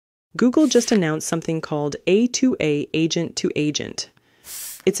Google just announced something called A2A agent to agent.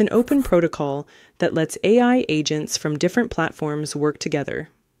 It's an open protocol that lets AI agents from different platforms work together,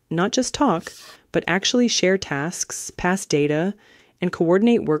 not just talk, but actually share tasks, pass data, and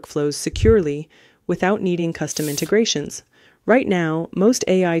coordinate workflows securely without needing custom integrations. Right now, most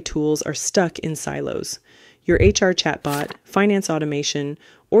AI tools are stuck in silos. Your HR chatbot, finance automation,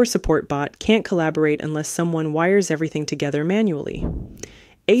 or support bot can't collaborate unless someone wires everything together manually.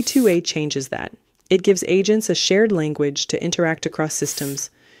 A2A changes that. It gives agents a shared language to interact across systems.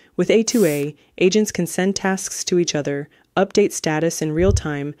 With A2A, agents can send tasks to each other, update status in real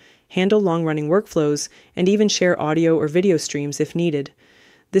time, handle long-running workflows, and even share audio or video streams if needed.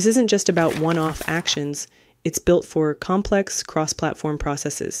 This isn't just about one-off actions. It's built for complex cross-platform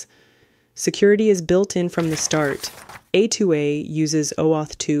processes. Security is built in from the start. A2A uses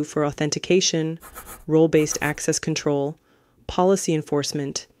OAuth 2 for authentication, role-based access control, policy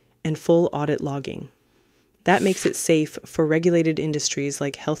enforcement, and full audit logging. That makes it safe for regulated industries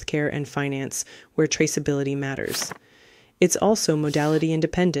like healthcare and finance, where traceability matters. It's also modality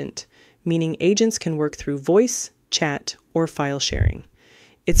independent, meaning agents can work through voice, chat, or file sharing.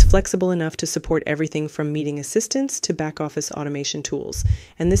 It's flexible enough to support everything from meeting assistants to back-office automation tools.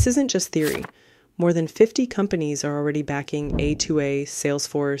 And this isn't just theory. More than 50 companies are already backing A2A,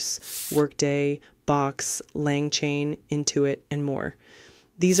 Salesforce, Workday, Box, LangChain, Intuit, and more.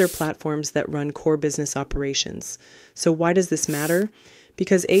 These are platforms that run core business operations. So why does this matter?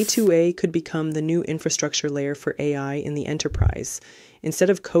 Because A2A could become the new infrastructure layer for AI in the enterprise. Instead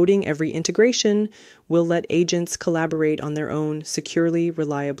of coding every integration, we'll let agents collaborate on their own securely,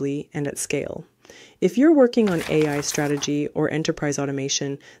 reliably, and at scale. If you're working on AI strategy or enterprise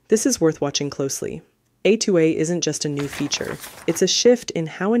automation, this is worth watching closely. A2A isn't just a new feature. It's a shift in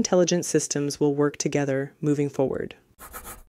how intelligent systems will work together moving forward.